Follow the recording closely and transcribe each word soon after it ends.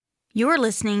You're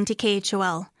listening to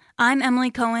KHOL. I'm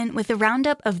Emily Cohen with a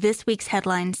roundup of this week's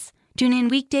headlines. Tune in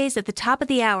weekdays at the top of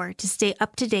the hour to stay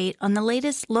up to date on the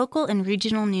latest local and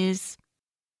regional news.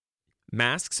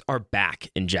 Masks are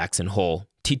back in Jackson Hole.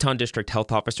 Teton District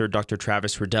Health Officer Dr.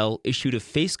 Travis Riddell issued a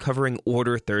face-covering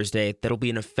order Thursday that'll be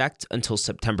in effect until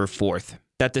September 4th.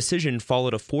 That decision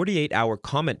followed a 48-hour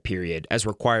comment period as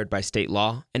required by state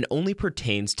law and only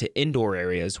pertains to indoor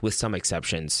areas with some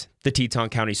exceptions. The Teton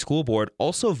County School Board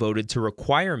also voted to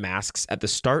require masks at the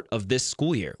start of this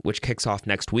school year, which kicks off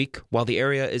next week, while the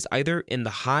area is either in the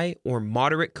high or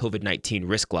moderate COVID-19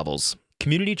 risk levels.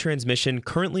 Community transmission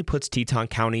currently puts Teton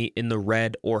County in the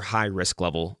red or high risk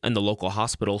level, and the local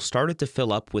hospital started to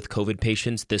fill up with COVID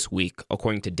patients this week,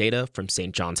 according to data from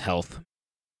St. John's Health.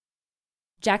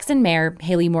 Jackson Mayor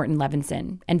Haley Morton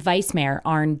Levinson and Vice Mayor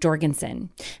Arne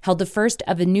Jorgensen held the first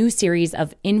of a new series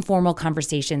of informal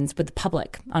conversations with the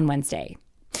public on Wednesday.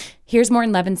 Here's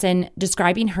Morton Levinson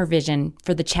describing her vision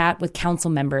for the Chat with Council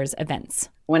Members events.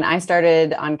 When I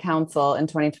started on council in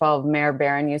 2012, Mayor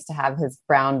Barron used to have his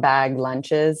brown bag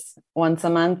lunches once a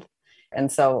month.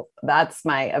 And so that's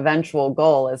my eventual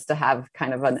goal, is to have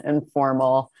kind of an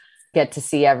informal get to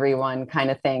see everyone kind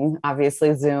of thing.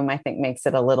 Obviously, Zoom, I think, makes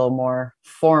it a little more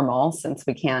formal since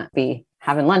we can't be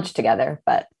having lunch together,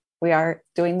 but we are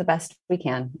doing the best we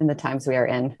can in the times we are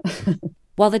in.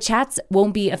 While the chats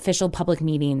won't be official public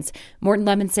meetings, Morton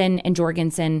Levinson and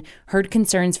Jorgensen heard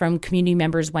concerns from community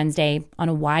members Wednesday on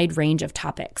a wide range of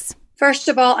topics. First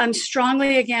of all, I'm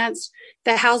strongly against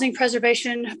the Housing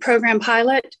Preservation Program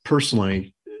pilot.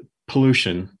 Personally,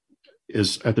 pollution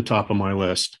is at the top of my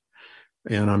list.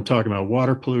 And I'm talking about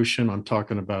water pollution. I'm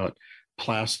talking about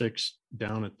plastics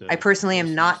down at the... I personally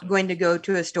am not going to go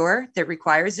to a store that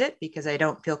requires it because I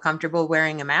don't feel comfortable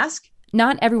wearing a mask.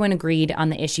 Not everyone agreed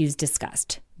on the issues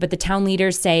discussed, but the town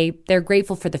leaders say they're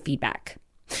grateful for the feedback.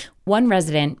 One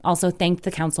resident also thanked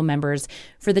the council members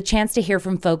for the chance to hear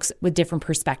from folks with different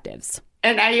perspectives.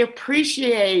 And I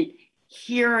appreciate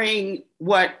hearing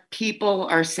what people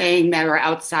are saying that are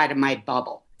outside of my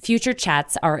bubble. Future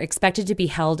chats are expected to be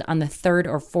held on the third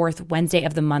or fourth Wednesday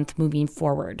of the month moving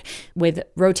forward, with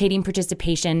rotating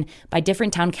participation by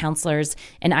different town councilors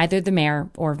and either the mayor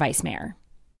or vice mayor.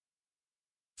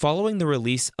 Following the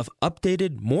release of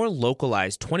updated, more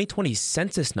localized 2020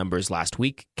 census numbers last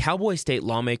week, Cowboy State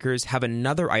lawmakers have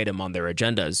another item on their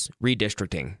agendas: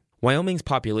 redistricting. Wyoming's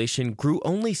population grew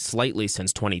only slightly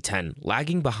since 2010,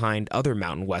 lagging behind other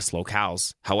Mountain West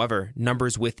locales. However,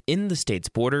 numbers within the state's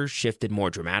borders shifted more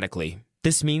dramatically.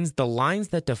 This means the lines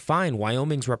that define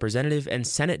Wyoming's representative and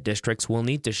Senate districts will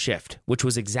need to shift, which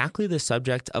was exactly the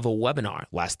subject of a webinar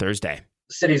last Thursday.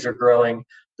 Cities are growing,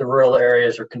 the rural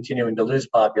areas are continuing to lose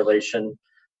population,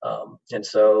 and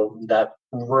so that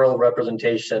rural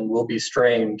representation will be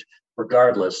strained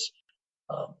regardless.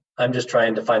 I'm just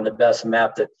trying to find the best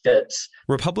map that fits.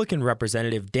 Republican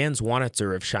Representative Dan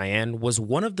Zwanitzer of Cheyenne was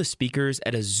one of the speakers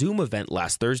at a Zoom event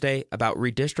last Thursday about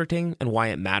redistricting and why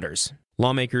it matters.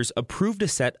 Lawmakers approved a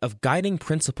set of guiding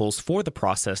principles for the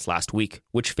process last week,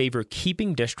 which favor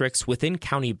keeping districts within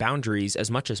county boundaries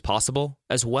as much as possible,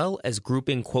 as well as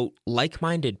grouping, quote,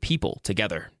 like-minded people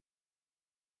together.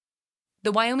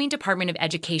 The Wyoming Department of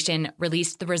Education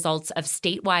released the results of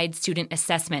statewide student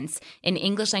assessments in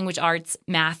English language arts,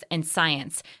 math, and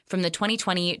science from the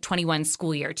 2020-21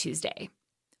 school year Tuesday.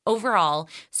 Overall,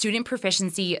 student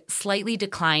proficiency slightly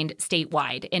declined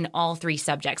statewide in all three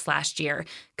subjects last year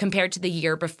compared to the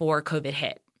year before COVID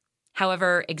hit.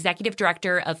 However, Executive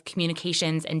Director of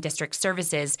Communications and District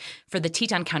Services for the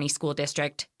Teton County School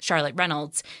District, Charlotte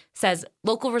Reynolds, says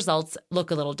local results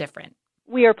look a little different.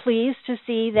 We are pleased to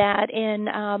see that in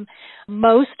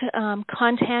most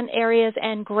content areas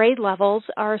and grade levels,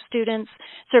 our students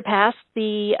surpassed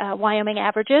the Wyoming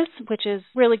averages, which is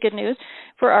really good news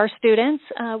for our students.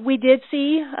 We did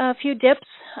see a few dips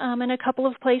in a couple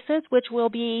of places, which we'll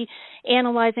be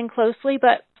analyzing closely,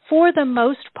 but for the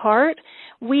most part,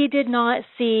 we did not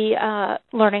see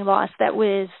learning loss that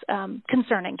was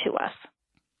concerning to us.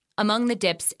 Among the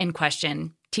dips in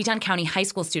question, Teton County high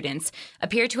school students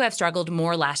appear to have struggled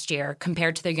more last year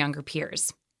compared to their younger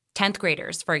peers. 10th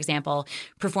graders, for example,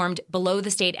 performed below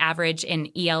the state average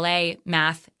in ELA,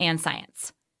 math, and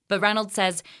science. But Reynolds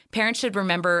says parents should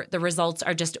remember the results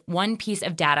are just one piece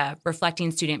of data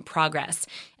reflecting student progress,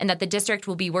 and that the district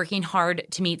will be working hard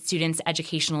to meet students'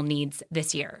 educational needs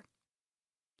this year.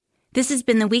 This has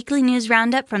been the weekly news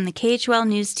roundup from the KHOL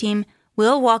News Team,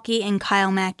 Will Walkie and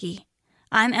Kyle Mackey.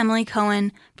 I'm Emily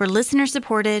Cohen for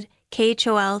listener-supported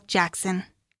KHOL Jackson.